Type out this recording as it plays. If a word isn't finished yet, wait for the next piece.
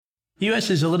U.S.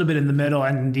 is a little bit in the middle,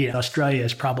 and Australia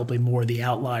is probably more the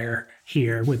outlier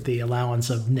here with the allowance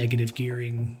of negative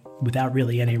gearing without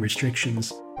really any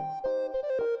restrictions.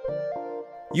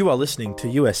 You are listening to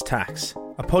US Tax,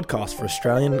 a podcast for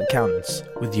Australian accountants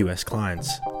with US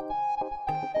clients.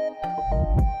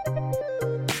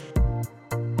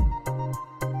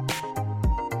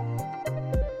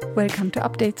 Welcome to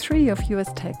Update 3 of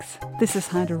US Tax. This is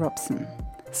Heide Robson.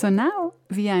 So now,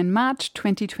 we are in March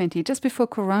 2020, just before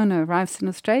Corona arrives in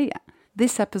Australia.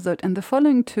 This episode and the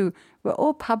following two were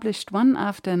all published one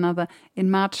after another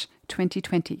in March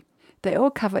 2020. They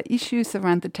all cover issues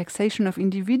around the taxation of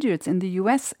individuals in the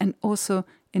US and also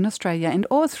in Australia. And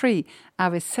all three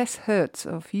are with Seth Hertz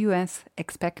of US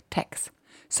Expat Tax.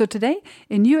 So today,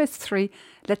 in US 3,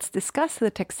 let's discuss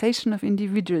the taxation of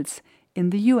individuals in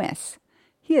the US.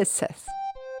 Here's Seth.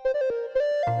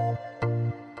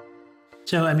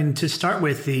 So, to start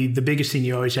with, the biggest thing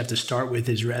you always have to start with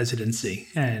is residency.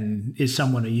 And is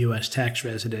someone a U.S. tax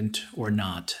resident or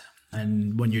not?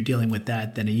 And when you're dealing with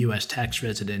that, then a U.S. tax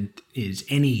resident is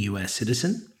any U.S.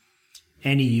 citizen,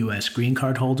 any U.S. green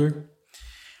card holder,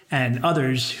 and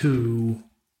others who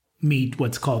meet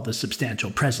what's called the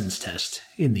substantial presence test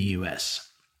in the U.S.,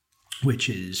 which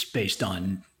is based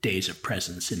on days of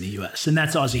presence in the U.S. And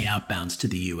that's Aussie outbounds to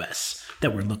the U.S.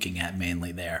 that we're looking at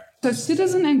mainly there. So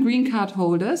citizen and green card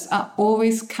holders are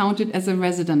always counted as a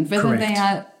resident. Whether Correct. They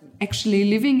are actually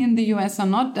living in the U.S. or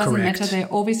not doesn't Correct. matter. They're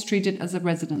always treated as a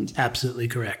resident. Absolutely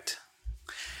correct.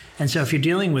 And so if you're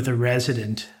dealing with a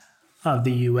resident of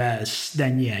the U.S.,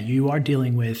 then you are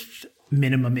dealing with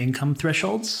minimum income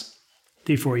thresholds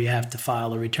before you have to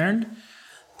file a return.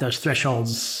 Those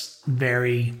thresholds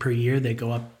vary per year. They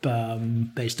go up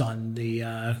based on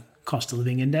the cost of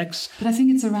living index. But I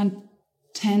think it's around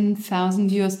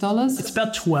 $10,000 It's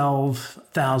about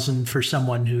 $12,000 for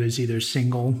someone who is either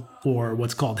single or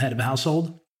what's called head of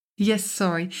household. Yes,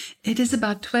 sorry. It is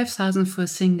about $12,000 for a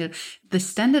single. The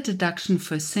standard deduction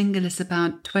for a single is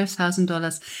about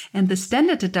 $12,000, and the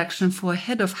standard deduction for a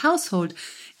head of household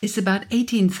is about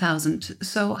 $18,000.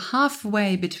 So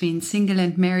halfway between single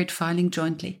and married filing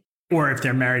jointly. Or if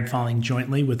they're married filing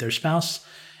jointly with their spouse,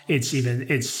 it's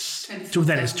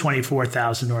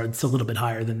 24,000, or it's a little bit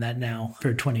higher than that now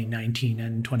for 2019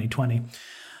 and 2020.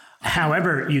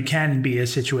 However, you can be a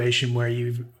situation where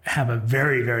you have a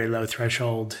very, very low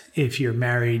threshold if you're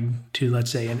married to,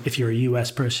 let's say, if you're a U.S.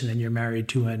 person and you're married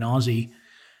to an Aussie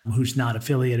who's not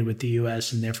affiliated with the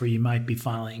U.S., and therefore you might be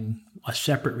filing a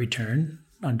separate return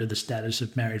under the status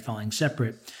of married filing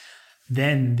separate.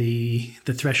 Then the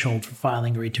threshold for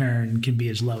filing a return can be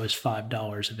as low as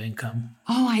 $5 of income.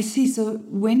 Oh, I see. So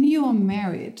when you are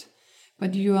married,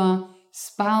 but your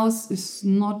spouse is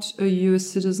not a US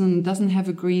citizen, doesn't have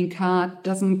a green card,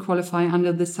 doesn't qualify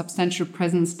under the substantial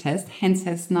presence test, hence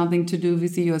has nothing to do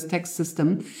with the US tax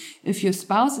system. If your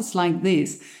spouse is like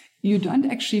this, you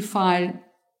don't actually file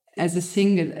as a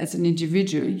single, as an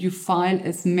individual. You file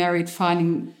as married,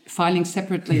 filing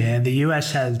separately. Yeah, the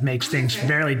U.S. makes things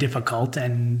fairly difficult,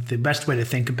 and the best way to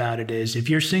think about it is if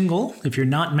you're single, if you're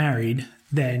not married,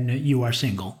 then you are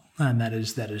single, and that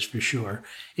is for sure.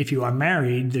 If you are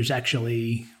married, there's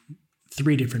actually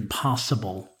 3 different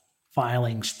possible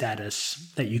filing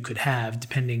status that you could have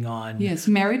depending on... Yes,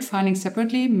 married filing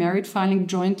separately, married filing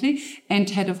jointly, and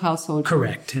head of household.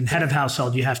 Correct. And head of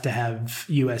household, you have to have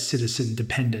U.S. citizen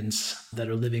dependents that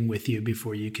are living with you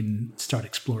before you can start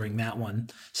exploring that one.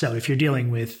 So if you're dealing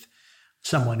with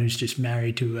someone who's just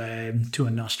married to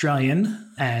an Australian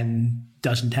and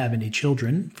doesn't have any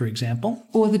children, for example.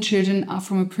 Or the children are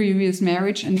from a previous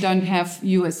marriage and don't have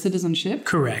U.S. citizenship.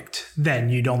 Correct. Then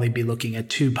you'd only be looking at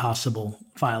 2 possible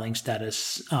filing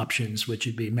status options, which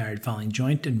would be married filing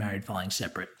joint and married filing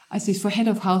separate. I see. For head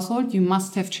of household, you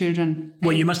must have children.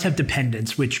 Well, you must have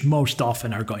dependents, which most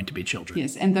often are going to be children.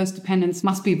 Yes, and those dependents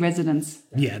must be residents.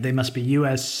 Yeah, they must be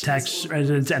U.S. tax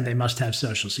residents, and they must have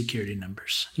Social Security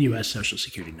numbers, U.S. Social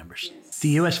Security numbers. The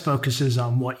U.S. focuses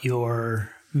on what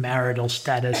your marital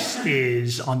status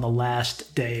is on the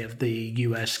last day of the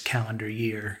U.S. calendar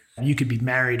year. You could be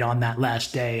married on that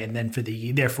last day, and then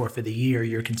therefore for the year,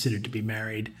 you're considered to be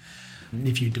married.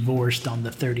 If you divorced on the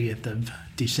 30th of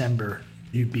December,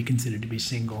 you'd be considered to be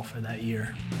single for that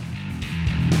year.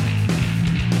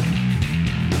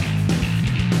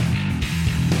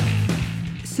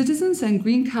 Citizens and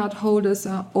green card holders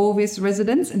are always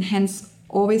residents and hence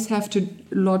always have to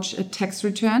lodge a tax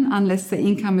return unless the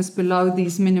income is below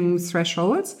these minimum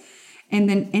thresholds. And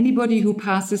then anybody who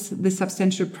passes the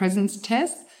substantial presence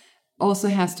test also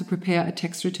has to prepare a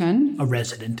tax return. A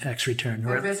resident tax return,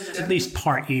 or at least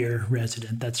part-year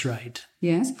resident, that's right.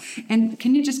 Yes. And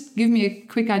can you just give me a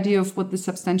quick idea of what the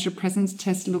substantial presence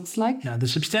test looks like? Now, the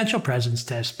substantial presence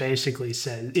test basically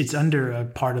says it's under a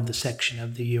part of the section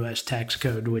of the U.S. tax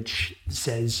code which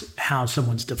says how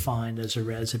someone's defined as a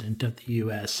resident of the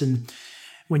U.S. And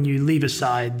when you leave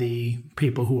aside the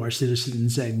people who are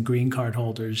citizens and green card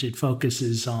holders, it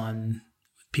focuses on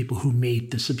people who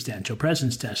meet the substantial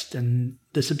presence test. And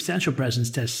the substantial presence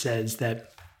test says that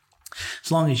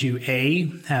as long as you,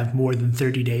 A, have more than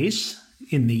 30 days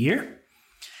in the year,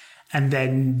 and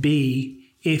then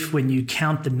B, if when you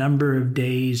count the number of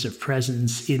days of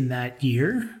presence in that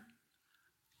year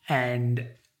and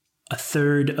a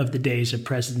third of the days of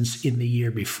presence in the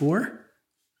year before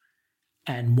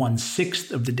and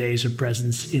 1/6 of the days of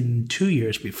presence in 2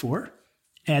 years before,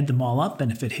 add them all up,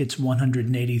 and if it hits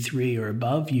 183 or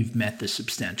above, you've met the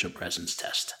substantial presence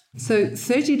test. So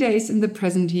 30 days in the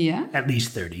present year. At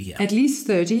least 30, yeah. At least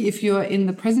 30. If you're in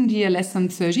the present year less than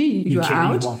 30, you're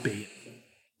out. You won't be.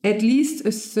 At least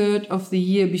a third of the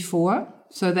year before.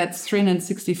 So that's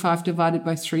 365 divided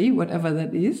by 3, whatever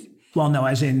that is. Well, no,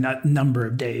 as in number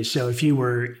of days. So if you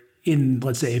were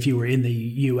let's say if you were in the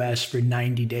U.S. for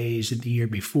 90 days in the year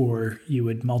before, you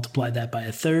would multiply that by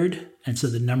a third. And so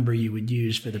the number you would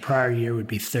use for the prior year would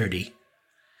be 30.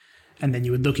 And then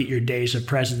you would look at your days of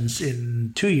presence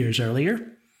in 2 years earlier.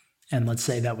 And let's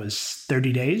say that was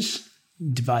 30 days.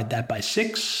 Divide that by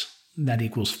 6. That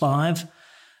equals 5.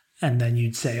 And then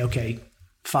you'd say, okay,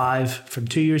 5 from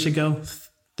 2 years ago,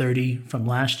 30 from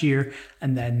last year.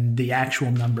 And then the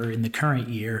actual number in the current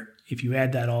year, if you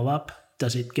add that all up,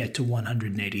 does it get to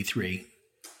 183?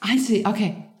 I see.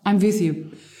 Okay, I'm with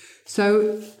you.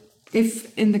 So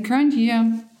if in the current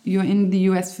year you're in the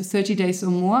US for 30 days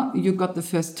or more, you got the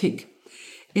first tick.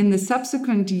 In the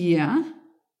subsequent year,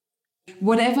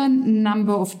 whatever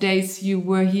number of days you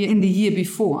were here in the year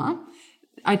before,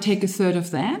 I take a third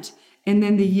of that. And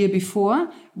then the year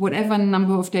before, whatever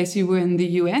number of days you were in the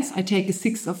US, I take a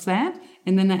sixth of that.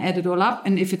 And then I add it all up.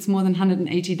 And if it's more than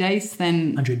 180 days,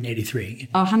 then 183.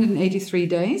 183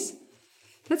 days.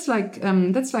 That's like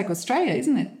Australia,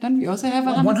 isn't it? Don't we also have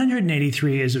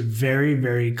 183 is a very,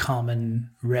 very common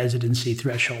residency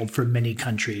threshold for many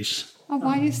countries. Oh,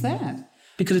 why is that?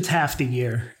 Because it's half the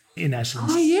year, in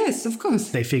essence. Oh, yes, of course.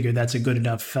 They figure that's a good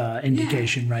enough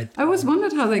indication, right? I always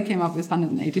wondered how they came up with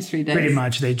 183 days. Pretty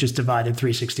much. They just divided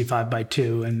 365 by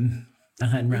 2 and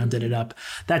rounded it up.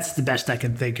 That's the best I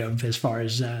can think of as far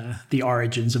as the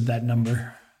origins of that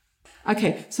number.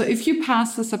 Okay, so if you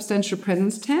pass the substantial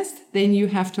presence test, then you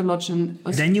have to lodge an...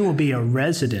 Then you will be a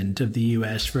resident of the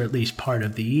U.S. for at least part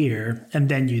of the year, and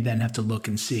then you then have to look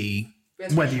and see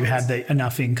whether you have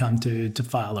enough income to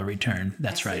file a return.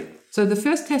 That's right. So the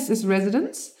first test is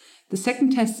residence. The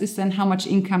second test is then how much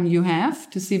income you have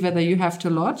to see whether you have to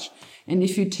lodge. And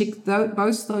if you tick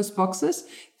both those boxes,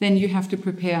 then you have to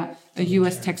prepare a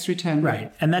U.S. tax return.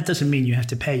 Right. And that doesn't mean you have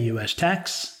to pay U.S.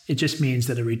 tax. It just means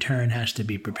that a return has to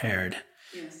be prepared.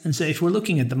 Yes. And so if we're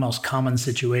looking at the most common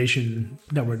situation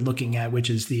that we're looking at, which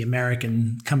is the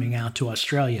American coming out to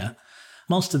Australia,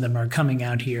 most of them are coming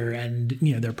out here and,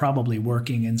 they're probably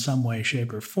working in some way,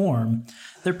 shape, or form.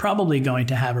 They're probably going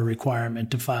to have a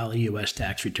requirement to file a U.S.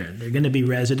 tax return. They're going to be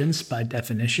residents by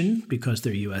definition because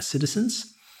they're U.S.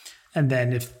 citizens. And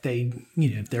then if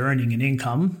they're earning an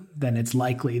income, then it's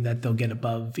likely that they'll get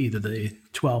above either the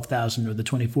 $12,000 or the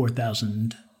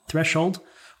 $24,000 threshold,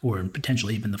 or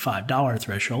potentially even the $5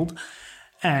 threshold.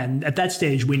 And at that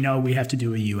stage, we know we have to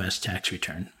do a U.S. tax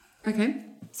return. Okay.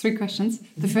 3 questions.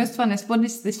 The first one is, what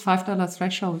is this $5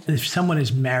 threshold? If someone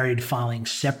is married filing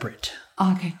separate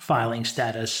filing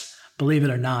status, believe it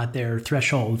or not, their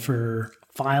threshold for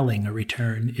filing a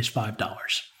return is $5.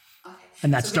 Okay.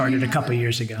 And that started a couple of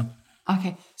years ago.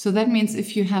 Okay. So that means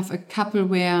if you have a couple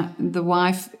where the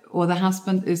wife or the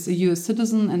husband is a U.S.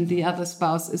 citizen and the other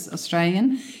spouse is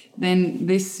Australian, then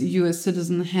this U.S.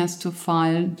 citizen has to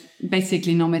file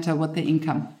basically no matter what the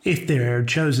income. If their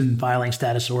chosen filing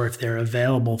status or if their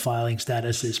available filing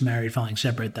status is married filing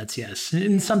separate, that's yes.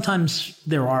 And sometimes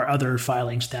there are other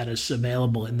filing status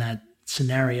available in that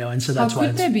scenario, and so that's why.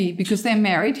 How could they be? Because they're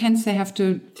married, hence they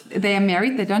are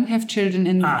married, they don't have children.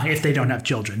 If they don't have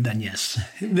children, then yes.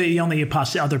 The only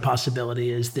other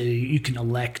possibility is that you can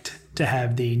elect to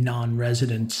have the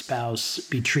non-resident spouse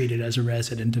be treated as a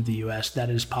resident of the U.S. That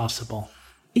is possible.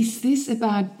 Is this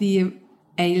about the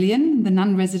alien, the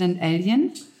non-resident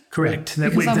alien? Correct.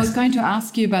 Because I was going to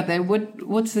ask you about that.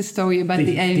 What's the story about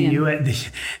the alien?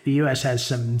 The U.S. has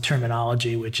some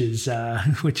terminology which is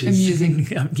amusing.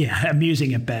 Yeah,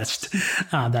 amusing at best.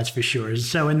 That's for sure.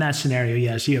 So in that scenario,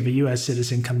 yes, you have a U.S.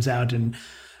 citizen comes out and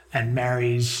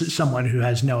marries someone who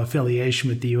has no affiliation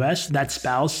with the U.S. That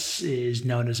spouse is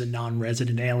known as a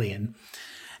non-resident alien.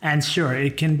 And sure,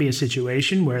 it can be a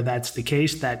situation where that's the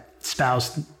case. That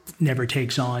spouse never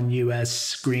takes on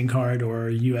U.S. green card or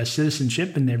U.S.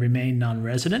 citizenship, and they remain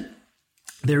non-resident.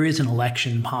 There is an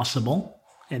election possible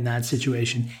in that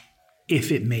situation,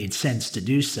 if it made sense to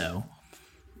do so,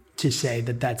 to say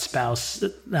that spouse,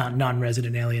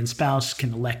 non-resident alien spouse,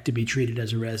 can elect to be treated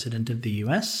as a resident of the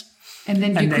U.S. And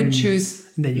then you could choose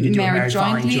married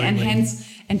jointly,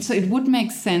 and so it would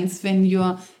make sense when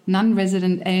your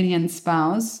non-resident alien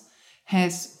spouse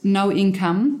has no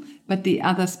income, but the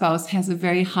other spouse has a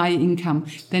very high income,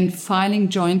 then filing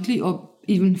jointly or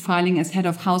even filing as head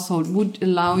of household would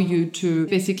allow you to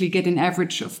basically get an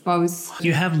average of both.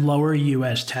 You have lower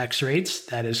U.S. tax rates.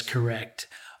 That is correct.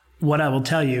 What I will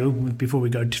tell you before we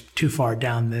go too far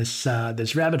down this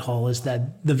rabbit hole is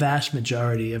that the vast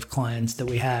majority of clients that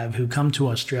we have who come to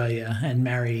Australia and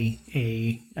marry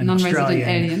an Australian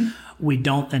alien, we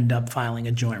don't end up filing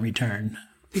a joint return.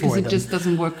 Because it just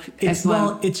doesn't work as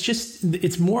well.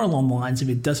 It's more along the lines of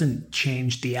it doesn't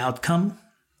change the outcome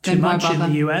too much in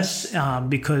the U.S.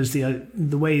 Because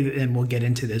the way, and we'll get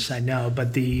into this, I know,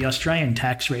 but the Australian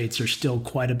tax rates are still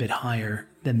quite a bit higher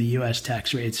than the U.S.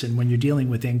 tax rates. And when you're dealing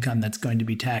with income that's going to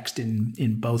be taxed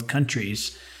in both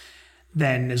countries,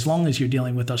 then as long as you're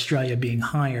dealing with Australia being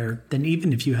higher, then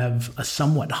even if you have a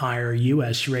somewhat higher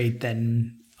U.S. rate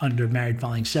than under married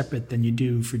filing separate than you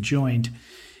do for joint,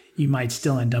 you might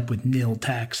still end up with nil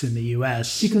tax in the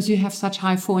U.S. Because you have such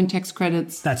high foreign tax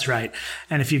credits. That's right.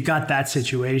 And if you've got that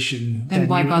situation, then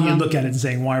you look at it and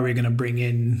saying, why are we going to bring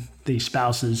in the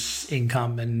spouse's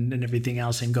income and everything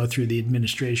else and go through the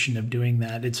administration of doing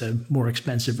that? It's a more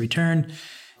expensive return.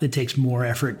 It takes more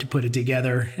effort to put it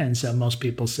together. And so most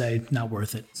people say, not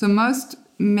worth it. So most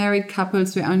married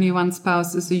couples where only one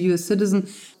spouse is a U.S. citizen,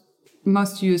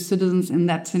 most U.S. citizens in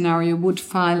that scenario would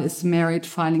file as married,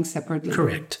 filing separately.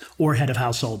 Correct. Or head of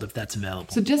household if that's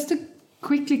available. So just to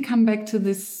quickly come back to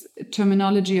this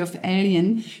terminology of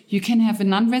alien, you can have a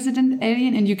non-resident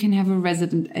alien and you can have a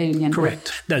resident alien.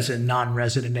 Correct. Those are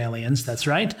non-resident aliens, that's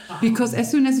right. Because as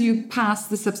soon as you pass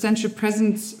the substantial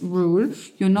presence rule,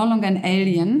 you're no longer an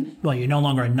alien. Well, you're no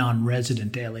longer a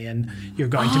non-resident alien. You're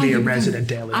going to be a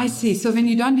resident alien. I see. So when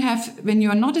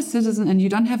you're not a citizen and you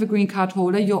don't have a green card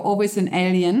holder, you're always an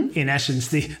alien. In essence,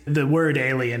 the word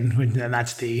alien, and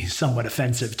that's the somewhat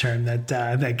offensive term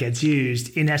that gets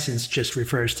used, in essence just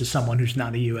refers to someone who's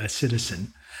not a U.S.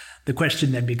 citizen. The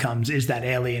question then becomes, is that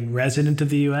alien resident of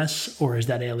the U.S. or is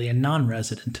that alien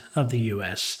non-resident of the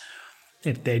U.S.?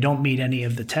 If they don't meet any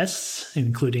of the tests,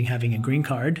 including having a green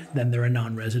card, then they're a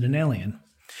non-resident alien.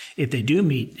 If they do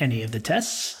meet any of the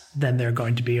tests, then they're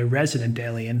going to be a resident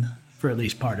alien for at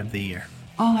least part of the year.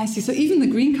 Oh, I see. So even the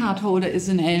green card holder is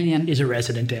an alien? Is a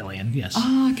resident alien, yes.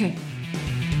 Oh, okay.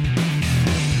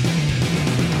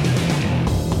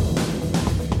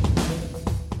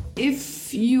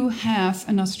 If you have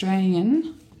an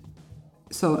Australian,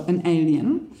 so an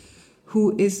alien,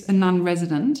 who is a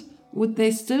non-resident, would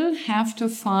they still have to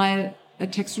file a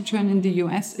tax return in the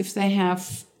US if they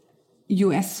have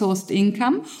US-sourced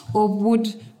income, or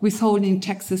would withholding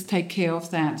taxes take care of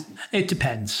that? It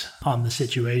depends on the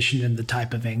situation and the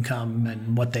type of income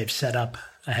and what they've set up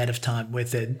ahead of time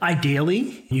with it.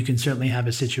 Ideally, you can certainly have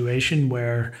a situation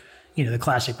where, the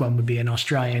classic one would be an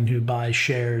Australian who buys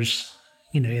shares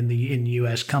in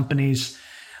U.S. companies.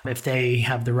 If they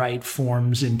have the right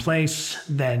forms in place,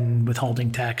 then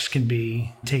withholding tax can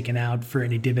be taken out for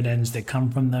any dividends that come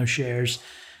from those shares.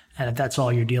 And if that's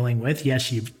all you're dealing with,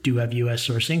 yes, you do have U.S.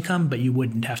 source income, but you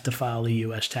wouldn't have to file a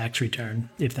U.S. tax return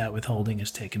if that withholding has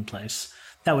taken place.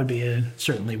 That would be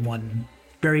certainly one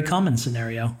very common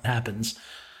scenario that happens.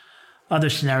 Other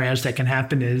scenarios that can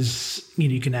happen is,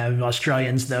 you can have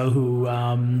Australians, though, who,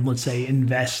 let's say,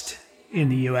 invest in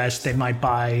the U.S., they might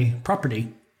buy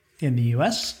property in the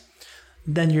U.S.,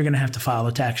 then you're going to have to file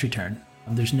a tax return.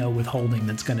 There's no withholding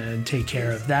that's going to take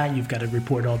care of that. You've got to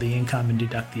report all the income and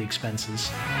deduct the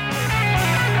expenses.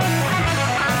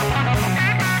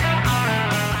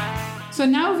 So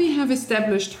now we have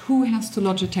established who has to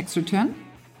lodge a tax return.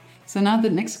 So now the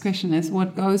next question is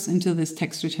what goes into this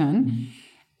tax return. Mm-hmm.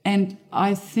 And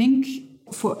I think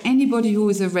for anybody who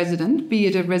is a resident, be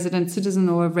it a resident citizen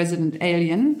or a resident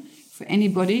alien, for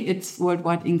anybody, it's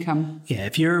worldwide income. Yeah,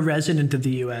 if you're a resident of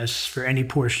the U.S. for any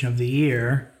portion of the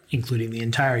year, including the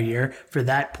entire year. For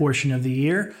that portion of the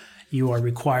year, you are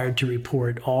required to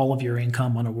report all of your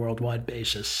income on a worldwide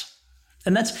basis.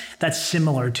 And that's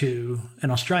similar to an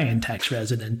Australian tax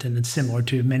resident, and it's similar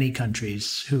to many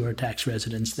countries who are tax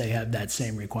residents. They have that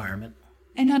same requirement.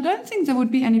 And I don't think there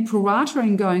would be any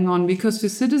proratering going on, because for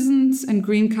citizens and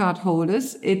green card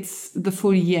holders, it's the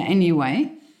full year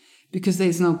anyway, because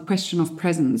there's no question of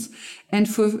presence. And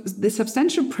for the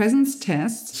substantial presence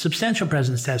test... Substantial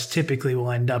presence test typically will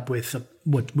end up with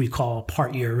what we call a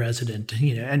part-year resident.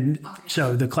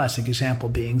 So the classic example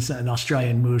being an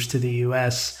Australian moves to the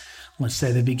U.S., let's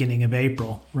say the beginning of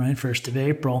April, right? 1st of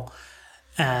April.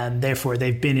 And therefore,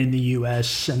 they've been in the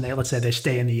U.S. and let's say they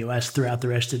stay in the U.S. throughout the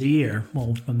rest of the year.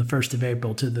 Well, from the 1st of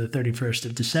April to the 31st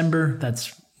of December,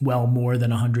 that's well more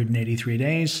than 183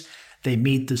 days. They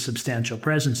meet the substantial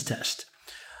presence test.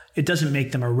 It doesn't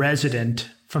make them a resident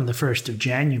from the 1st of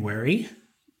January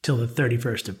till the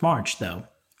 31st of March, though.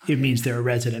 It means they're a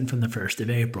resident from the 1st of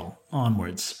April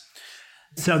onwards.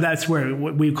 So that's where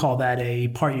we call that a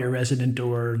part-year resident,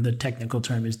 or the technical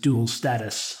term is dual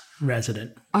status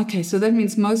resident. Okay, so that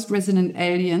means most resident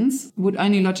aliens would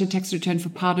only lodge a tax return for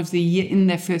part of the year in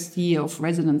their first year of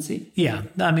residency. Yeah,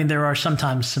 I mean, there are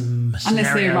sometimes some scenarios...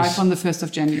 Unless they arrive on the 1st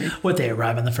of January. They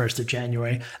arrive on the 1st of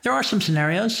January. There are some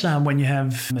scenarios when you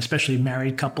have, especially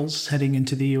married couples heading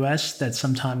into the U.S., that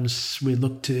sometimes we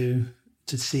look to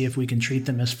see if we can treat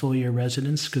them as full-year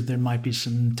residents, because there might be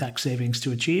some tax savings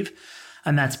to achieve.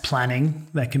 And that's planning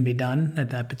that can be done at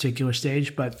that particular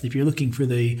stage. But if you're looking for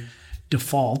the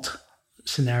default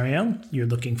scenario, you're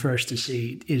looking first to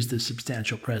see, is the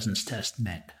substantial presence test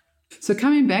met? So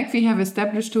coming back, we have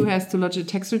established who has to lodge a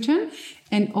tax return.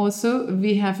 And also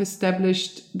we have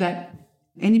established that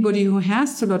anybody who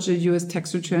has to lodge a US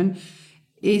tax return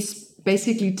is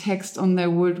basically taxed on their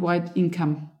worldwide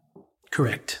income.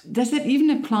 Correct. Does that even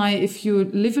apply if you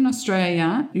live in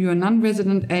Australia, you're a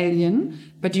non-resident alien,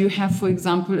 but you have, for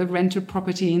example, a rental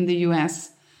property in the US?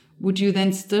 Would you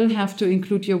then still have to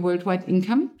include your worldwide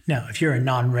income? No, if you're a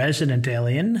non-resident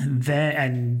alien,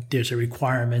 and there's a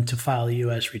requirement to file a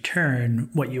U.S. return,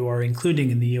 what you are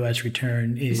including in the U.S.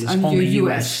 return is only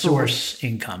U.S. source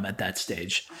income at that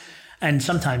stage. And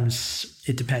sometimes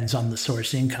it depends on the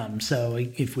source income. So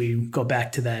if we go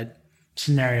back to that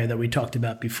scenario that we talked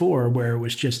about before, where it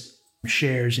was just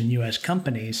shares in U.S.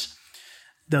 companies,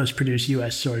 those produce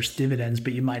U.S. source dividends,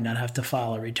 but you might not have to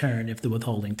file a return if the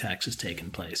withholding tax has taken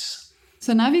place.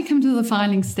 So now we come to the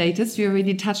filing status. We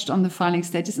already touched on the filing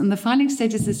status. And the filing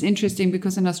status is interesting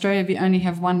because in Australia, we only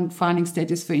have one filing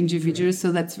status for individuals.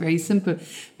 So that's very simple.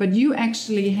 But you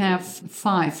actually have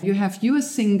 5. You have US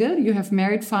single, you have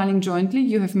married filing jointly,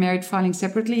 you have married filing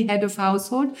separately, head of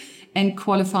household, and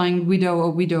qualifying widow or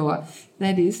widower.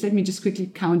 That is, let me just quickly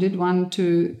count it. 1,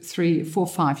 2, 3, 4,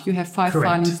 5. You have 5 Correct.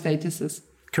 filing statuses.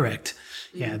 Correct.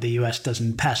 Yeah, the U.S.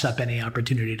 doesn't pass up any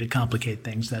opportunity to complicate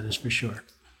things, that is for sure.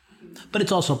 But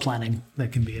it's also planning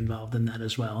that can be involved in that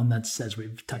as well, and that's as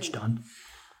we've touched on.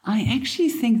 I actually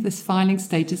think this filing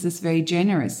status is very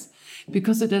generous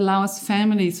because it allows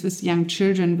families with young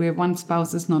children where one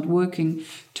spouse is not working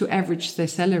to average their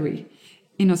salary.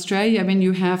 In Australia, when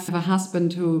you have a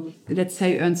husband who, let's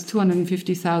say, earns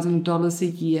 $250,000 a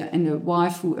year and a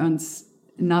wife who earns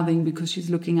nothing because she's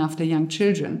looking after young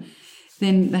children,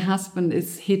 then the husband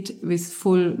is hit with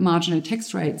full marginal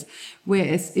tax rates.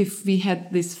 Whereas if we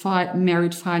had this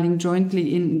married filing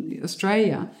jointly in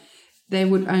Australia, they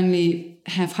would only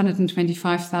have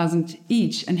 $125,000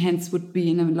 each and hence would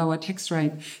be in a lower tax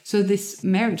rate. So this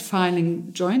married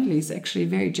filing jointly is actually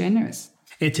very generous.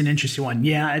 It's an interesting one.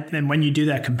 Yeah, and when you do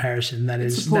that comparison, that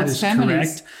is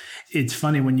families. Correct. It's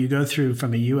funny when you go through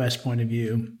from a U.S. point of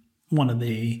view, one of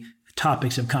the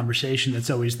topics of conversation that's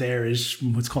always there is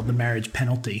what's called the marriage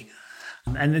penalty.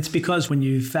 And it's because when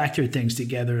you factor things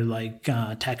together like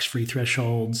tax-free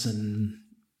thresholds and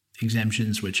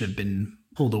exemptions, which have been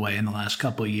pulled away in the last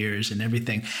couple of years and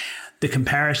everything, the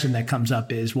comparison that comes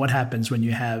up is what happens when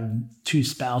you have 2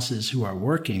 spouses who are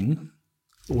working,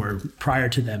 or prior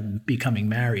to them becoming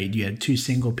married, you had 2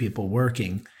 single people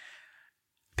working,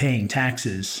 paying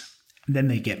taxes, then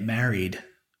they get married.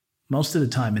 Most of the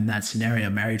time in that scenario,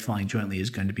 married filing jointly is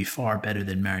going to be far better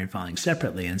than married filing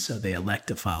separately, and so they elect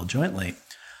to file jointly.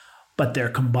 But their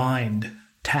combined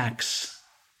tax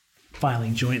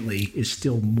filing jointly is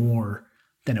still more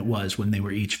than it was when they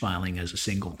were each filing as a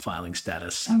single filing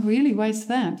status. Oh, really? Why is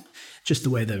that? Just the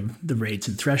way the rates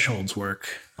and thresholds work,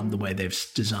 the way they've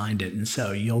designed it. And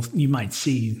so you might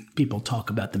see people talk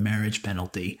about the marriage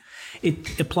penalty.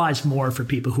 It applies more for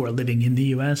people who are living in the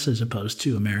U.S. as opposed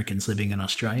to Americans living in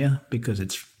Australia because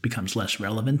it becomes less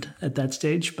relevant at that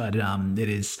stage. But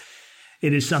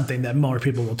it is something that more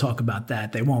people will talk about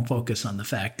that. They won't focus on the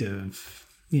fact of,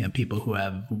 people who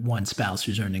have one spouse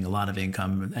who's earning a lot of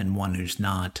income and one who's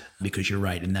not, because you're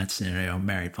right. In that scenario,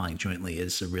 married filing jointly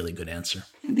is a really good answer.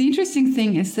 The interesting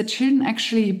thing is that children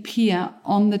actually appear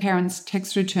on the parents'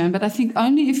 tax return, but I think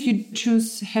only if you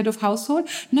choose head of household.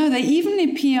 No, they even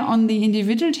appear on the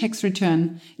individual tax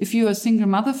return. If you're a single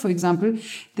mother, for example,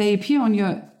 they appear on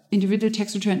your individual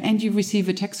tax return and you receive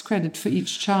a tax credit for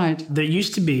each child. There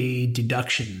used to be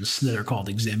deductions that are called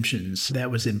exemptions. That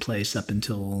was in place up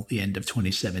until the end of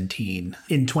 2017.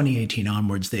 In 2018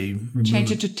 onwards, they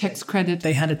changed it to tax credit.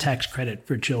 They had a tax credit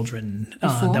for children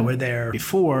that were there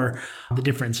before. The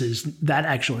difference is that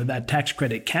that tax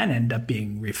credit can end up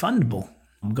being refundable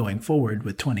going forward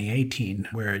with 2018,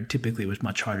 where it typically was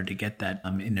much harder to get that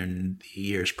in the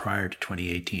years prior to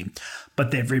 2018.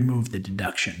 But they've removed the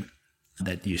deduction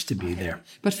that used to be there.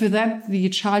 But for that, the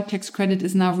child tax credit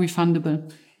is now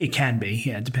refundable. It can be,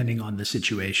 depending on the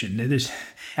situation. There's,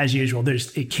 as usual,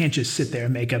 it can't just sit there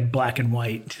and make a black and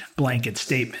white blanket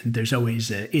statement. There's always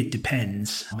it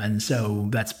depends. And so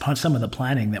that's some of the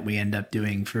planning that we end up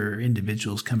doing for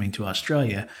individuals coming to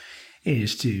Australia,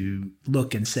 is to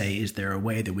look and say, is there a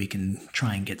way that we can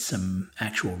try and get some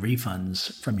actual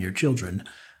refunds from your children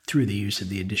through the use of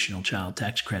the additional child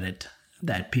tax credit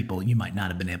that you might not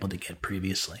have been able to get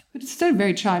previously. But it's still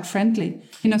very child-friendly.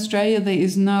 In Australia, there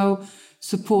is no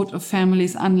support of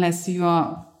families unless you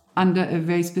are under a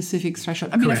very specific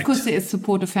threshold. I mean, Correct. Of course, there is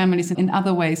support of families in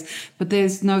other ways, but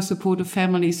there's no support of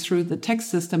families through the tax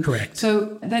system. Correct.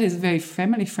 So that is very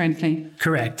family-friendly.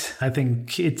 Correct. I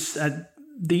think it's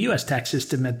the U.S. tax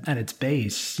system at its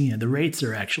base, the rates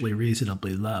are actually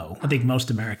reasonably low. I think most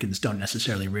Americans don't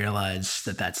necessarily realize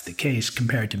that that's the case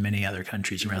compared to many other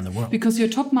countries around the world. Because your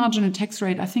top marginal tax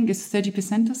rate, I think, is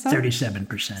 30% or so? 37%.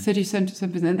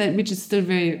 37%, which is still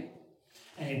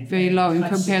very low in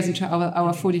comparison to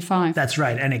our 45. That's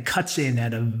right. And it cuts in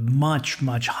at a much,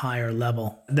 much higher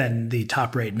level than the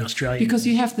top rate in Australia. Because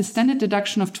you have the standard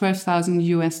deduction of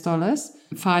 $12,000,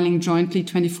 filing jointly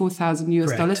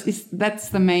 $24,000. That's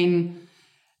the main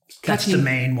That's the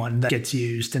main one that gets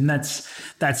used. And that's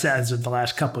as of the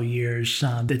last couple of years,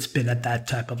 it's been at that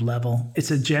type of level. It's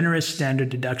a generous standard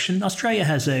deduction. Australia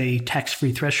has a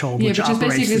tax-free threshold, which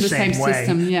operates the same way.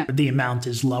 System, yeah. The amount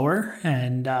is lower.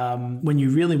 And when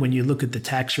you look at the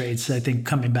tax rates, I think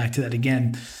coming back to that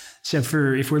again, so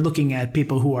if we're looking at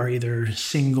people who are either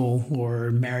single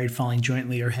or married filing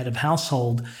jointly or head of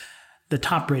household, the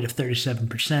top rate of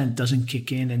 37% doesn't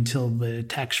kick in until the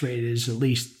tax rate is at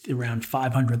least around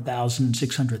 $500,000,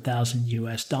 $600,000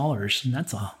 US. And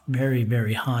that's a very,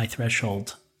 very high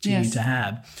threshold to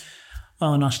have.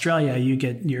 Well, in Australia, you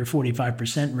get your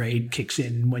 45% rate kicks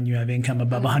in when you have income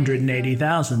above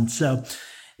 180,000. So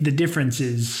the difference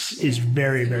is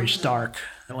very, very stark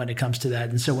when it comes to that.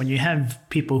 And so when you have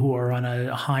people who are on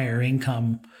a higher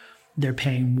income, they're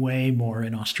paying way more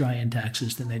in Australian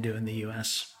taxes than they do in the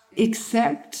US.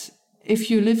 Except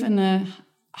if you live in a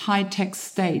high tax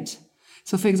state.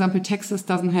 So, for example, Texas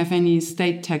doesn't have any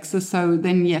state taxes. So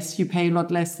then, yes, you pay a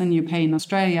lot less than you pay in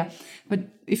Australia. But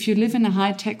if you live in a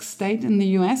high tax state in the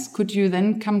US, could you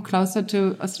then come closer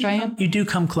to Australia? You do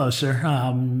come closer.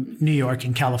 New York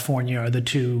and California are the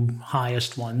two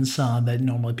highest ones that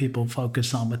normally people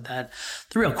focus on with that.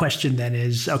 The real question then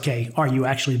is, okay, are you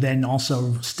actually then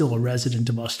also still a resident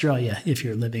of Australia if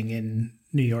you're living in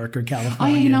New York or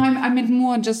California? I meant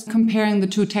more just comparing the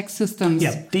two tax systems.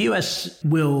 Yeah, the U.S.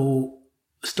 will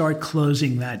start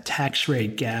closing that tax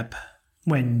rate gap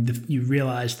when you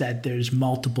realize that there's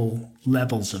multiple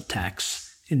levels of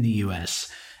tax in the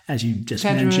U.S. As you just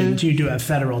mentioned, you do have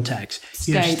federal tax,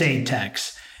 you have state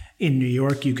tax. In New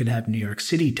York, you could have New York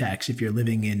City tax if you're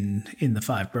living in the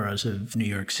 5 boroughs of New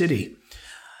York City.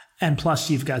 And plus,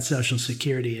 you've got Social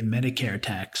Security and Medicare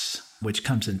tax, which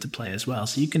comes into play as well.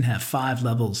 So you can have 5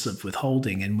 levels of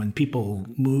withholding. And when people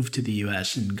move to the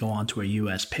U.S. and go onto a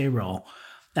U.S. payroll,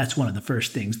 that's one of the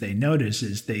first things they notice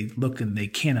is they look and they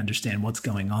can't understand what's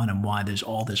going on and why there's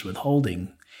all this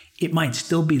withholding. It might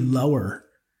still be lower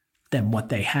than what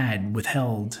they had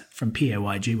withheld from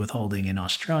PAYG withholding in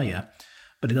Australia,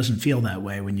 but it doesn't feel that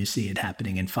way when you see it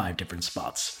happening in 5 different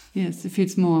spots. Yes, it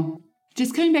feels more.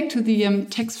 Just coming back to the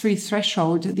tax-free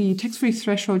threshold, the tax-free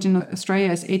threshold in Australia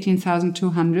is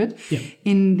 $18,200. Yep.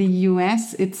 In the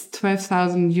US, it's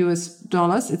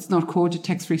 $12,000. It's not called a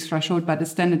tax-free threshold, but a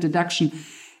standard deduction.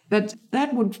 But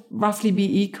that would roughly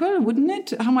be equal, wouldn't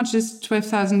it? How much is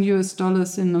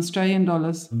 $12,000 in Australian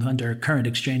dollars? Under current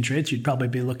exchange rates, you'd probably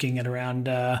be looking at around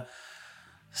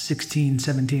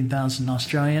 17,000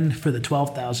 Australian for the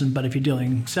 12,000. But if you're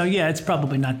dealing, so yeah, it's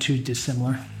probably not too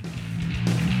dissimilar.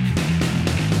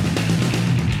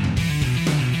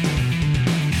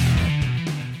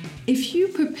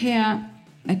 prepare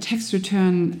a tax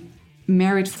return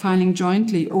married filing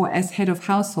jointly or as head of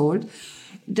household,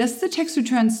 does the tax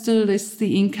return still list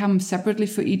the income separately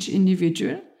for each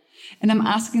individual? And I'm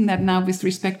asking that now with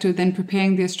respect to then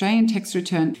preparing the Australian tax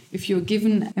return. If you're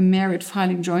given a married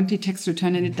filing jointly tax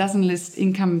return and it doesn't list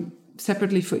income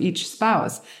separately for each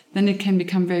spouse, then it can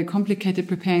become very complicated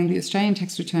preparing the Australian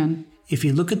tax return. If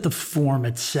you look at the form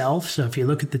itself, so if you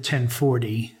look at the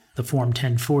 1040, the form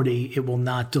 1040, it will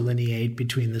not delineate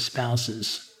between the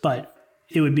spouses. But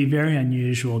it would be very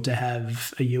unusual to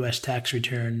have a U.S. tax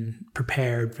return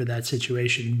prepared for that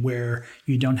situation where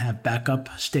you don't have backup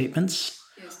statements.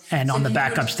 And on the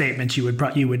backup statements, you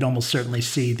would almost certainly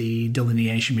see the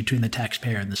delineation between the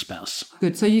taxpayer and the spouse.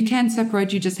 Good. So you can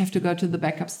separate, you just have to go to the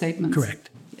backup statements. Correct.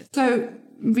 So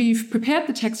we've prepared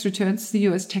the tax returns, the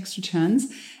US tax returns.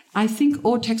 I think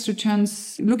all tax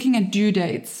returns, looking at due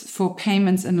dates for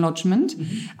payments and lodgement,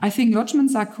 I think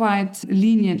lodgements are quite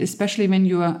lenient, especially when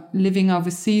you are living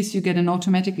overseas. You get an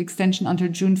automatic extension until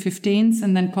June 15th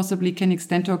and then possibly can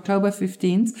extend to October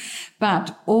 15th.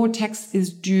 But all tax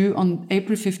is due on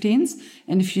April 15th.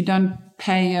 And if you don't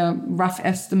pay a rough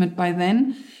estimate by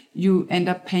then, you end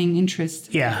up paying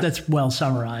interest. Yeah, that's well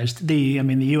summarized. The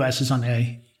U.S. is on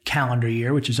a calendar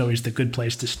year, which is always the good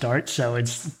place to start. So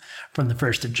it's from the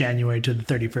 1st of January to the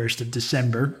 31st of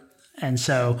December. And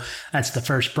so that's the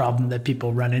first problem that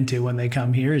people run into when they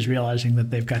come here, is realizing that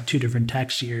they've got two different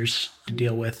tax years to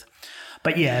deal with.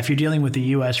 But yeah, if you're dealing with the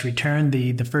U.S. return,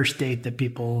 the first date that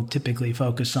people typically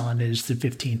focus on is the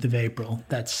 15th of April.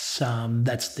 That's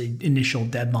the initial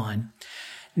deadline.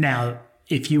 Now,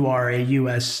 if you are a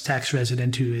U.S. tax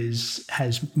resident who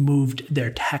has moved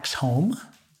their tax home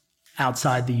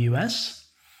outside the U.S.,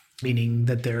 meaning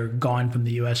that they're gone from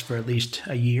the U.S. for at least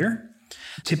a year.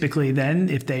 Typically then,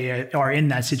 if they are in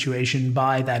that situation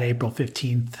by that April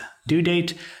 15th due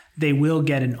date, they will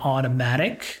get an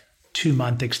automatic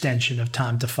 2-month extension of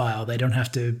time to file. They don't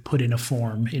have to put in a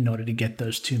form in order to get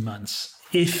those 2 months.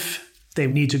 If they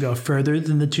need to go further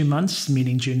than the 2 months,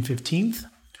 meaning June 15th,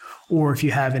 or if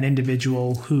you have an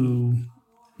individual who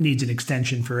needs an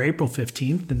extension for April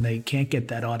 15th and they can't get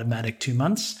that automatic 2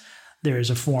 months, there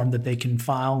is a form that they can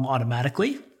file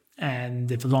automatically.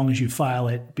 And as long as you file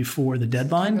it before the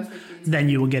deadline, then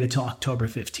you will get it to October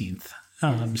 15th.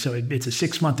 So it's a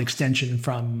 6-month extension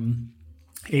from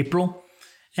April,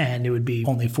 and it would be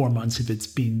only 4 months if it's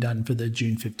being done for the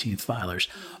June 15th filers.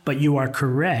 But you are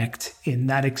correct in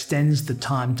that extends the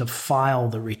time to file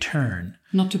the return.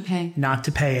 Not to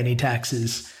pay any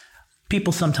taxes.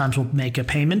 People sometimes will make a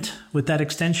payment with that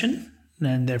extension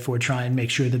and therefore try and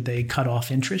make sure that they cut off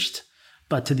interest.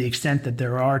 But to the extent that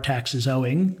there are taxes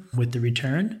owing with the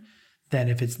return, then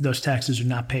if those taxes are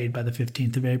not paid by the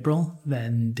 15th of April,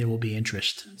 then there will be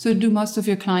interest. So do most of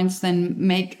your clients then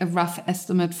make a rough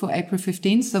estimate for April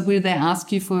 15th? So will they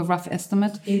ask you for a rough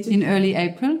estimate in early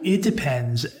April? It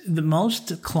depends. The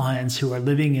most clients who are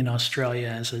living in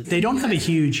Australia, they don't have a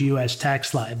huge U.S.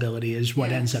 tax liability is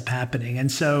what ends up happening. And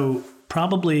so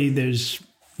probably there's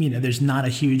not a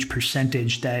huge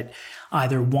percentage that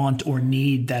either want or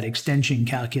need that extension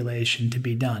calculation to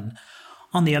be done.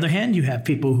 On the other hand, you have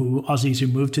Aussies who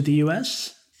move to the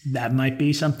U.S. That might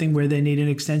be something where they need an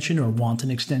extension or want an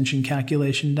extension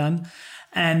calculation done.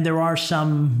 And there are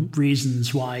some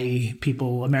reasons why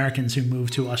Americans who move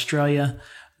to Australia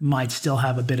might still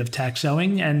have a bit of tax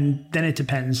owing. And then it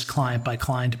depends client by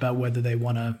client about whether they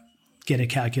want to get a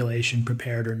calculation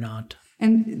prepared or not.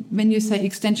 And when you say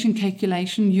extension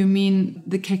calculation, you mean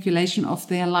the calculation of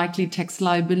their likely tax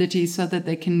liability so that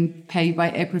they can pay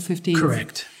by April 15th?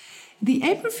 Correct. The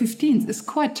April 15th is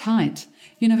quite tight.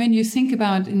 When you think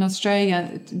about in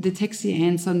Australia, the tax year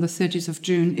ends on the 30th of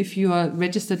June. If you are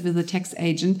registered with a tax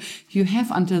agent, you have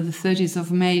until the 30th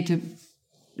of May to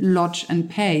lodge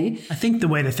and pay. I think the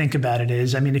way to think about it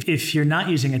is, if you're not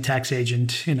using a tax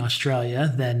agent in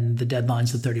Australia, then the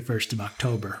deadline's the 31st of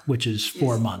October, which is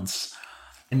 4 months.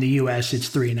 In the U.S., it's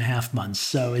 3.5 months.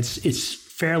 So it's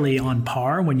fairly on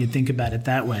par when you think about it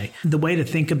that way. The way to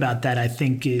think about that, I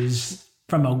think, is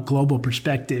from a global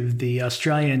perspective, the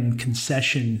Australian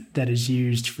concession that is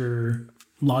used for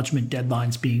lodgement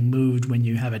deadlines being moved when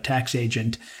you have a tax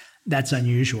agent, that's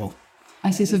unusual.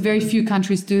 I see. So very few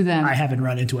countries do that. I haven't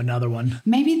run into another one.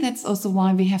 Maybe that's also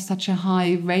why we have such a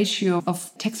high ratio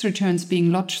of tax returns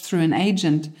being lodged through an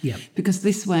agent. Yeah. Because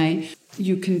this way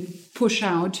you can push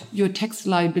out your tax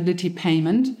liability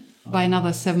payment by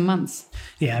another 7 months.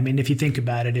 Yeah. If you think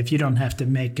about it, if you don't have to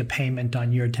make a payment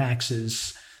on your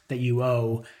taxes that you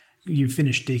owe you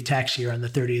finish the tax year on the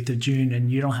 30th of June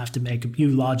and you don't have to you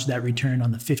lodge that return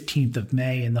on the 15th of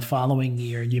May in the following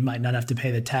year. You might not have to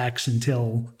pay the tax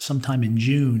until sometime in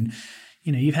June.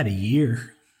 You've had a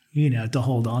year, to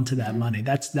hold on to that money.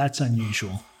 That's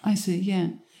unusual. I see, yeah.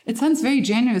 It sounds very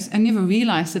generous. I never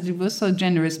realized that it was so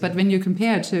generous. But when you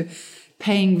compare it to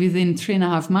paying within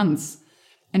 3.5 months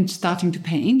and starting to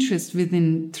pay interest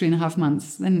within 3.5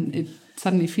 months, then it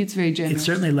suddenly feels very generous. It's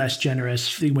certainly less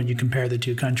generous when you compare the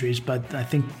two countries, but I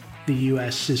think the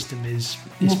U.S. system is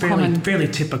fairly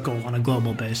typical on a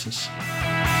global basis.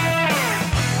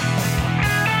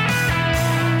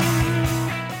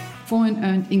 Foreign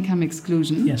earned income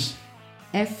exclusion. Yes.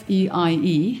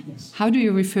 FEIE. Yes. How do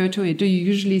you refer to it? Do you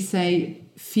usually say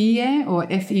FEIE or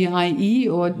FEIE,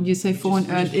 or you say foreign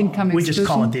earned income exclusion? We just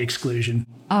call it the exclusion.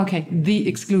 Okay, the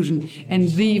exclusion. And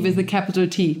the with a capital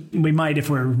T. We might, if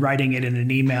we're writing it in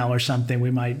an email or something,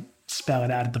 we might spell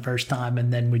it out at the first time,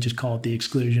 and then we just call it the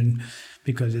exclusion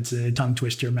because it's a tongue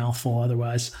twister, mouthful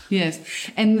otherwise. Yes.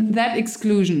 And that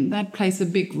exclusion, that plays a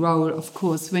big role, of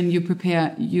course, when you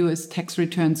prepare US tax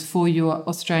returns for your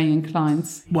Australian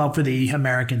clients. Well, for the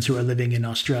Americans who are living in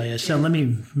Australia. So let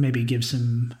me maybe give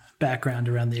some background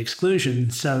around the exclusion.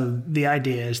 So the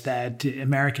idea is that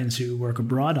Americans who work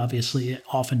abroad, obviously,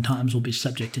 oftentimes will be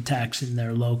subject to tax in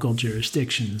their local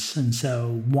jurisdictions. And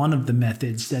so one of the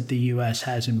methods that the U.S.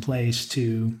 has in place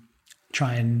to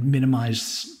try and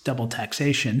minimize double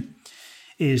taxation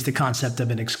is the concept of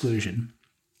an exclusion.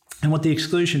 And what the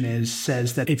exclusion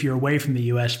says that if you're away from the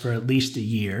U.S. for at least a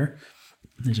year,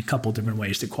 there's a couple different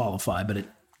ways to qualify, but it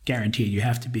guaranteed you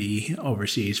have to be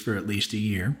overseas for at least a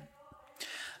year,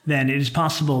 then it is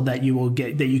possible that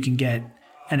you can get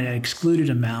an excluded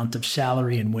amount of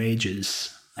salary and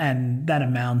wages, and that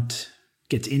amount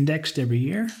gets indexed every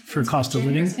year for cost of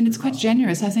living. And it's quite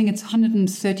generous. I think it's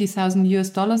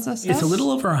 $130,000 or so. It's a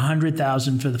little over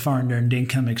 $100,000 for the foreign earned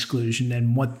income exclusion.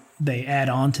 And what they add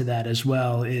on to that as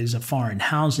well is a foreign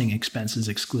housing expenses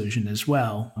exclusion as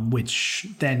well, which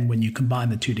then when you combine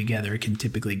the two together, it can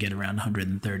typically get around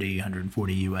 130,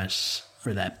 140 US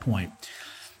for that point.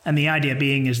 And the idea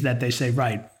being is that they say,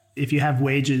 right, if you have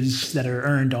wages that are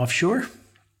earned offshore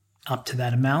up to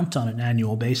that amount on an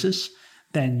annual basis,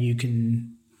 then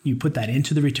you put that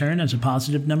into the return as a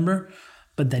positive number,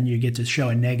 but then you get to show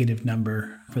a negative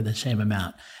number for the same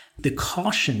amount. The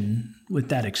caution with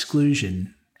that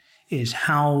exclusion is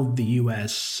how the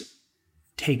U.S.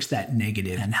 takes that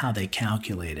negative and how they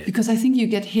calculate it. Because I think you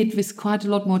get hit with quite a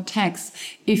lot more tax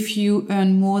if you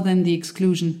earn more than the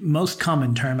exclusion. Most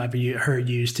common term I've heard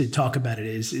used to talk about it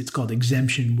is it's called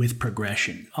exemption with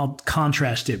progression. I'll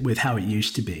contrast it with how it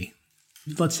used to be.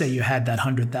 Let's say you had that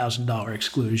 $100,000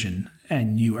 exclusion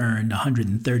and you earned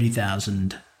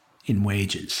 $130,000 in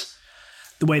wages.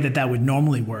 The way that would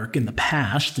normally work in the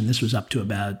past, and this was up to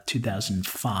about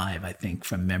 2005, I think,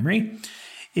 from memory,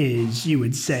 is you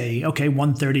would say, okay,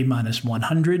 130 minus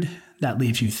 100, that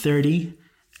leaves you 30.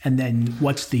 And then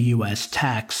what's the U.S.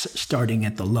 tax starting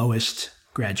at the lowest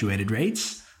graduated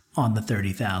rates on the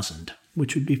 30,000?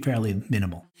 Which would be fairly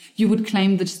minimal. You would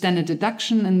claim the standard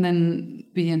deduction and then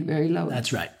be in very low.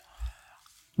 That's right.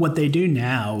 What they do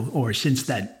now, or since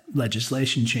that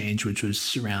legislation change, which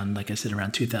was around, like I said,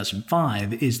 around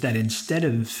 2005, is that instead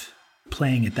of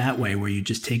playing it that way where you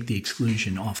just take the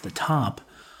exclusion off the top,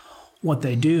 what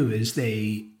they do is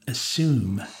they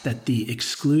assume that the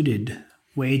excluded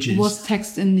wages was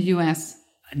taxed in the U.S.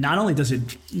 Not only does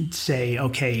it say,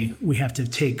 okay, we have to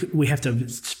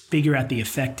figure out the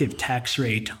effective tax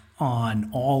rate on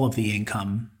all of the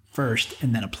income first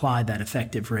and then apply that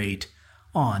effective rate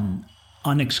on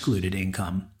unexcluded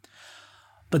income,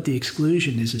 but the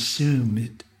exclusion is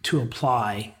assumed to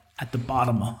apply at the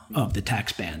bottom of the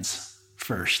tax bands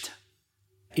first.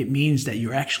 It means that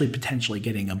you're actually potentially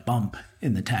getting a bump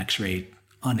in the tax rate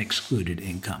on excluded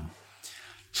income.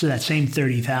 So that same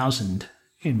 $30,000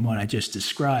 in what I just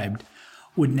described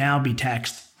would now be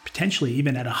taxed potentially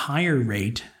even at a higher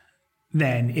rate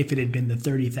than if it had been the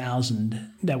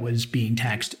 $30,000 that was being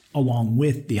taxed along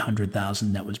with the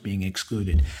 $100,000 that was being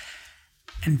excluded.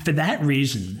 And for that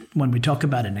reason, when we talk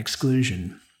about an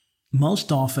exclusion,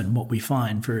 most often what we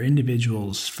find for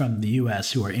individuals from the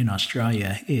U.S. who are in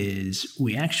Australia is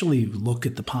we actually look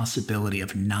at the possibility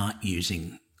of not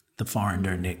using the foreign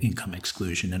earned income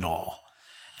exclusion at all,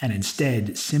 and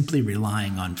instead simply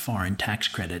relying on foreign tax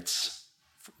credits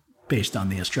based on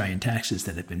the Australian taxes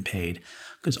that have been paid,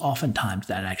 because oftentimes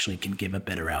that actually can give a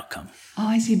better outcome. Oh,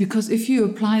 I see. Because if you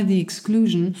apply the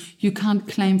exclusion, you can't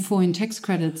claim foreign tax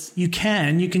credits. You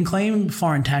can claim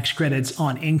foreign tax credits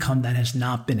on income that has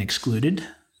not been excluded.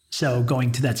 So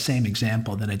going to that same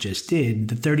example that I just did,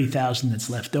 the $30,000 that's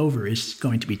left over is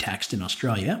going to be taxed in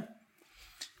Australia.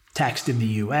 Taxed in the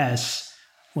US,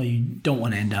 well, you don't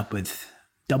want to end up with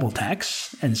double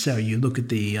tax. And so you look at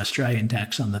the Australian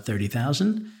tax on the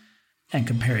 $30,000 and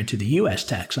compare it to the US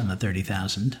tax on the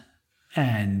 $30,000.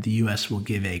 And the US will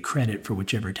give a credit for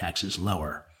whichever tax is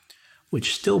lower,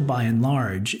 which still by and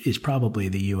large is probably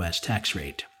the US tax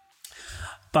rate.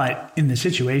 But in the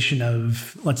situation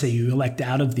of, let's say you elect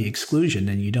out of the exclusion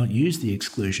and you don't use the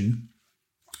exclusion,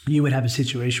 you would have a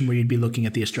situation where you'd be looking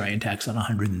at the Australian tax on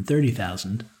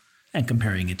 $130,000 and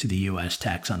comparing it to the US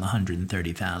tax on the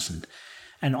 $130,000.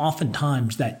 And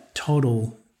oftentimes that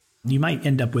total, you might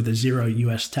end up with a zero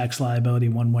US tax liability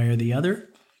one way or the other,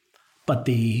 but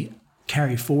the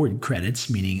carry forward credits,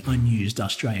 meaning unused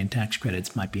Australian tax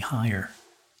credits, might be higher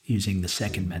using the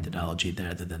second methodology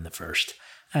rather than the first.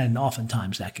 And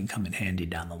oftentimes that can come in handy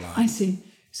down the line. I see.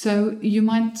 So you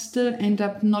might still end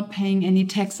up not paying any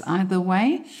tax either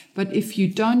way, but if you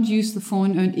don't use the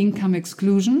foreign earned income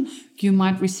exclusion, you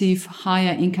might receive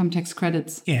higher income tax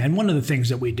credits. Yeah, and one of the things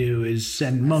that we do is,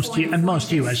 most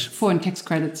U.S. foreign tax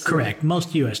credits. Correct.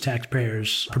 Most U.S.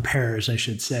 preparers, I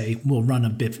should say, will run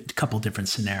a couple different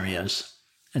scenarios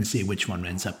and see which one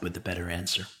ends up with the better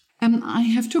answer. I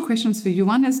have two questions for you.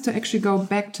 One is to actually go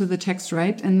back to the tax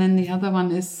rate, and then the other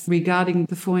one is regarding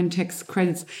the foreign tax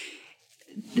credits.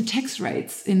 The tax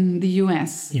rates in the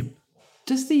US. Yep.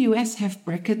 Does the US have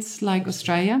brackets like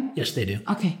Australia? Yes, they do.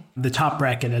 Okay. The top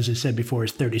bracket, as I said before,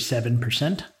 is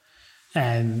 37%.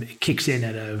 And it kicks in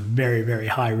at a very, very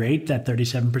high rate, that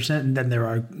 37%. And then there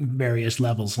are various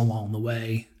levels along the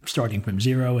way, starting from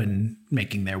 0 and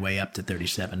making their way up to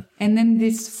 37. And then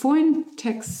this foreign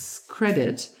tax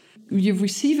credit, you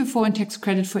receive a foreign tax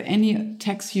credit for any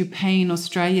tax you pay in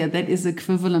Australia that is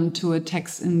equivalent to a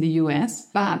tax in the US.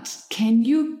 But can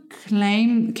you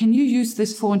use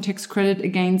this foreign tax credit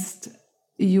against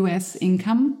US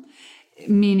income?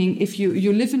 Meaning if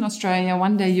you live in Australia,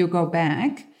 one day you go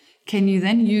back, can you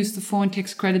then use the foreign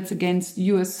tax credits against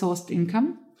US sourced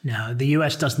income? No, the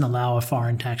U.S. doesn't allow a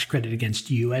foreign tax credit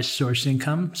against U.S. source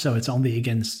income, so it's only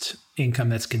against income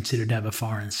that's considered to have a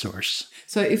foreign source.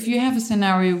 So if you have a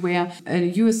scenario where a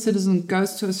U.S. citizen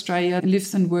goes to Australia,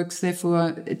 lives and works there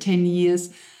for 10 years,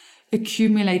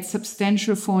 accumulates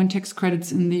substantial foreign tax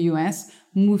credits in the U.S.,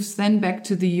 moves then back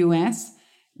to the U.S.,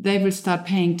 they will start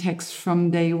paying tax from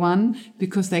day one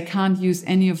because they can't use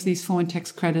any of these foreign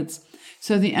tax credits.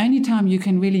 So the only time you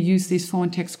can really use these foreign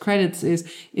tax credits is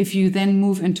if you then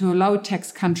move into a low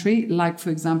tax country, like, for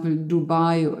example,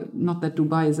 Dubai, or not that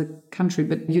Dubai is a country,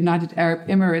 but United Arab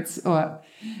Emirates or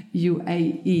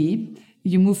UAE.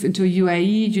 You move into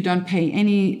UAE, you don't pay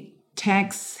any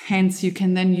tax, hence you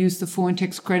can then use the foreign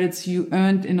tax credits you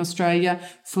earned in Australia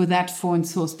for that foreign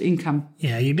sourced income.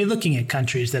 Yeah, you'd be looking at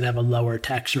countries that have a lower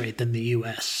tax rate than the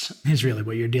US is really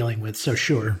what you're dealing with. So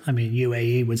sure, I mean,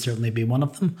 UAE would certainly be one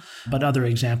of them, but other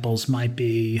examples might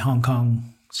be Hong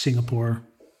Kong, Singapore.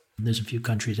 There's a few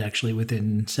countries actually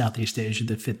within Southeast Asia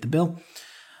that fit the bill.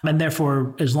 And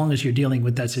therefore, as long as you're dealing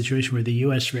with that situation where the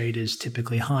US rate is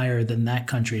typically higher than that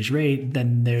country's rate,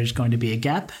 then there's going to be a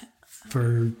gap,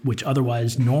 for which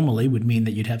otherwise normally would mean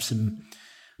that you'd have some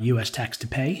U.S. tax to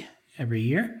pay every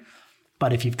year.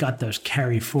 But if you've got those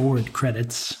carry forward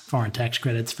credits, foreign tax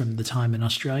credits from the time in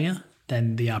Australia,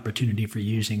 then the opportunity for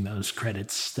using those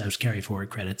credits, those carry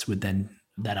forward credits,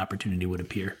 that opportunity would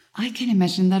appear. I can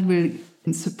imagine that will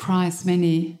surprise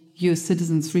many U.S.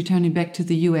 citizens returning back to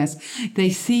the U.S. They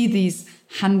see these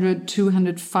 $100,000,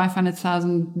 $200,000,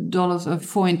 $500,000 of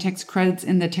foreign tax credits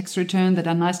in their tax return that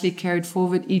are nicely carried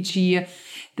forward each year.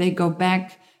 They go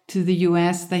back to the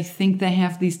US. They think they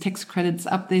have these tax credits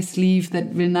up their sleeve that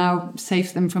will now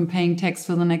save them from paying tax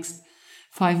for the next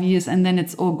 5 years, and then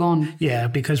it's all gone. Yeah,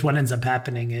 because what ends up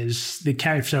happening is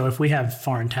so if we have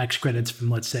foreign tax credits from,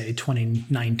 let's say,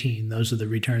 2019, those are the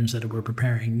returns that we're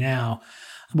preparing now.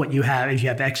 What you have, if you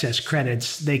have excess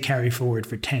credits, they carry forward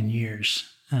for 10 years.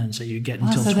 And so you get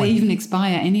until so they even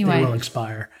expire anyway. They will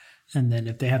expire. And then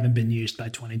if they haven't been used by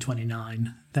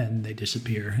 2029, then they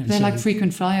disappear. And they're so like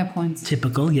frequent flyer points.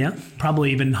 Typical, yeah.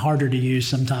 Probably even harder to use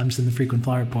sometimes than the frequent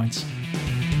flyer points.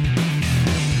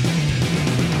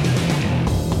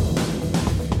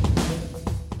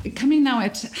 Coming now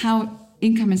at how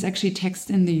income is actually taxed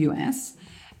in the US.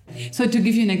 So to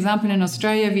give you an example, in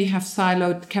Australia, we have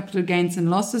siloed capital gains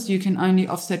and losses. You can only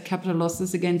offset capital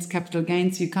losses against capital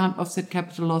gains. You can't offset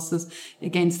capital losses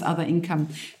against other income.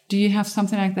 Do you have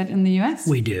something like that in the US?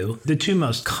 We do. The two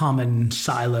most common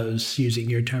silos, using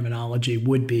your terminology,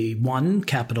 would be one,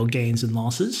 capital gains and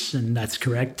losses, and that's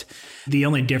correct. The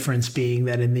only difference being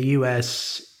that in the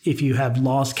US, if you have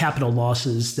capital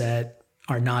losses that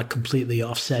are not completely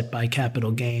offset by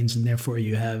capital gains, and therefore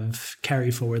you have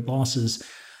carry forward losses,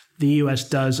 the U.S.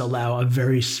 does allow a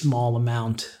very small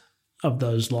amount of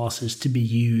those losses to be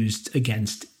used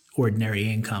against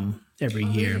ordinary income every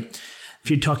year. Really? If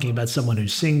you're talking about someone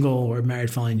who's single or married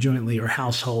filing jointly or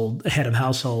head of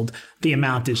household, the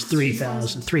amount is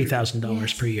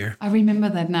 $3,000 per year. I remember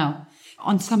that now.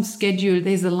 On some schedule,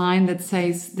 there's a line that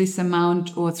says this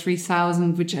amount or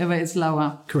 3,000, whichever is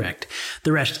lower. Correct.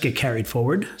 The rest get carried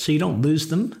forward, so you don't lose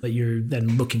them, but you're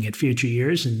then looking at future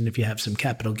years. And if you have some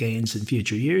capital gains in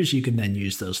future years, you can then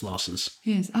use those losses.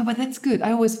 Yes. Oh, but that's good.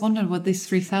 I always wondered what this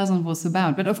 3,000 was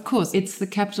about. But of course, it's the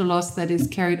capital loss that is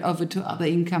carried over to other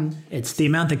income. It's the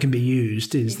amount that can be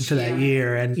used for that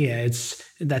year. And it's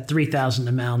that 3,000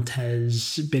 amount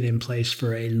has been in place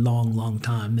for a long, long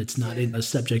time. It's not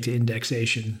subject to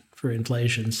indexation for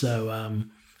inflation. So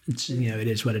it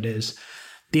is what it is.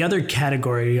 The other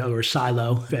category or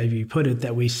silo, as you put it,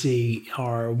 that we see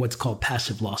are what's called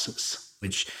passive losses,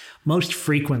 which most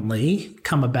frequently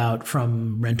come about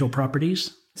from rental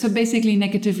properties. So basically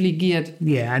negatively geared.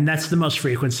 Yeah, and that's the most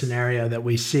frequent scenario that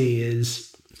we see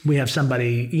is we have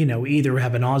somebody, either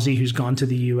have an Aussie who's gone to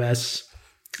the U.S.,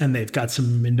 and they've got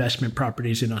some investment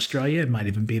properties in Australia. It might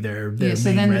even be their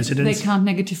main residence. They can't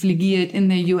negatively gear it in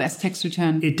their U.S. tax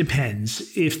return. It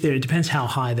depends. It depends how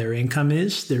high their income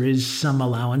is. There is some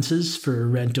allowances for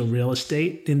rental real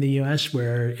estate in the U.S.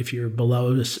 where if you're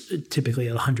below typically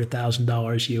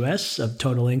 $100,000 U.S. of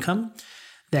total income,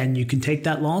 then you can take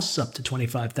that loss up to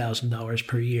 $25,000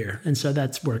 per year. And so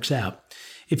that works out.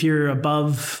 If you're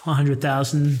above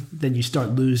 $100,000, then you start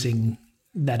losing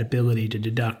that ability to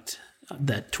deduct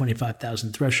that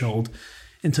 25,000 threshold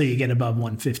until you get above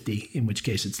 150, in which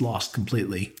case it's lost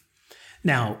completely.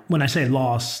 Now, when I say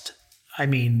lost, I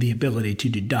mean the ability to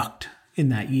deduct in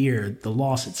that year. The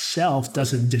loss itself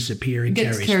doesn't disappear and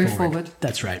carries forward.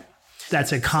 That's right.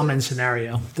 That's a common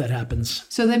scenario that happens.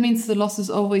 So that means the loss is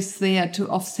always there to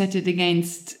offset it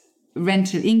against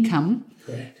rental income.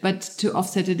 Correct. But to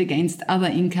offset it against other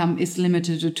income is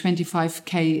limited to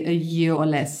 $25,000 a year or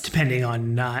less. Depending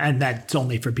on, and that's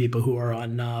only for people who are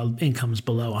on incomes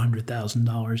below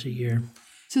 $100,000 a year.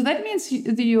 So that means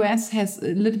the US has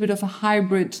a little bit of a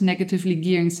hybrid negatively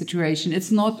gearing situation.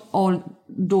 It's not all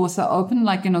doors are open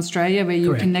like in Australia where you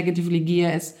Correct. Can negatively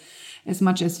gear as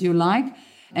much as you like.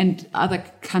 And other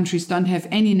countries don't have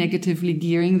any negatively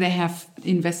gearing. They have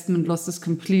investment losses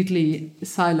completely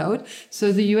siloed.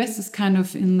 So the US is kind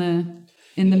of in the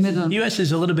middle. The US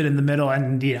is a little bit in the middle.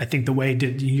 And I think the way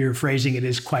you're phrasing it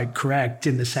is quite correct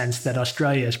in the sense that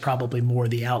Australia is probably more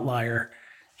the outlier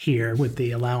here with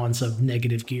the allowance of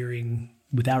negative gearing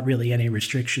without really any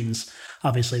restrictions.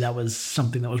 Obviously, that was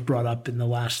something that was brought up in the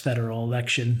last federal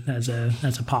election as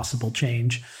a possible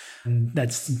change. And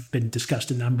that's been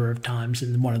discussed a number of times.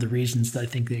 And one of the reasons that I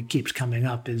think that it keeps coming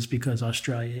up is because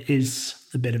Australia is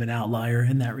a bit of an outlier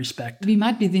in that respect. We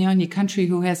might be the only country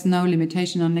who has no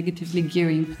limitation on negatively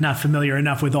gearing. Not familiar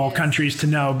enough with all countries to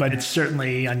know, but it's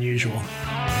certainly unusual.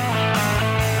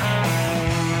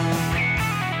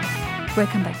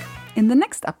 Welcome back. In the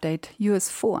next update, US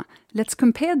 4, let's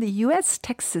compare the US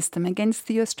tax system against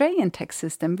the Australian tax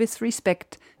system with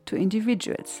respect to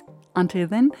individuals. Until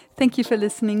then, thank you for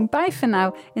listening. Bye for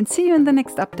now and see you in the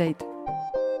next update.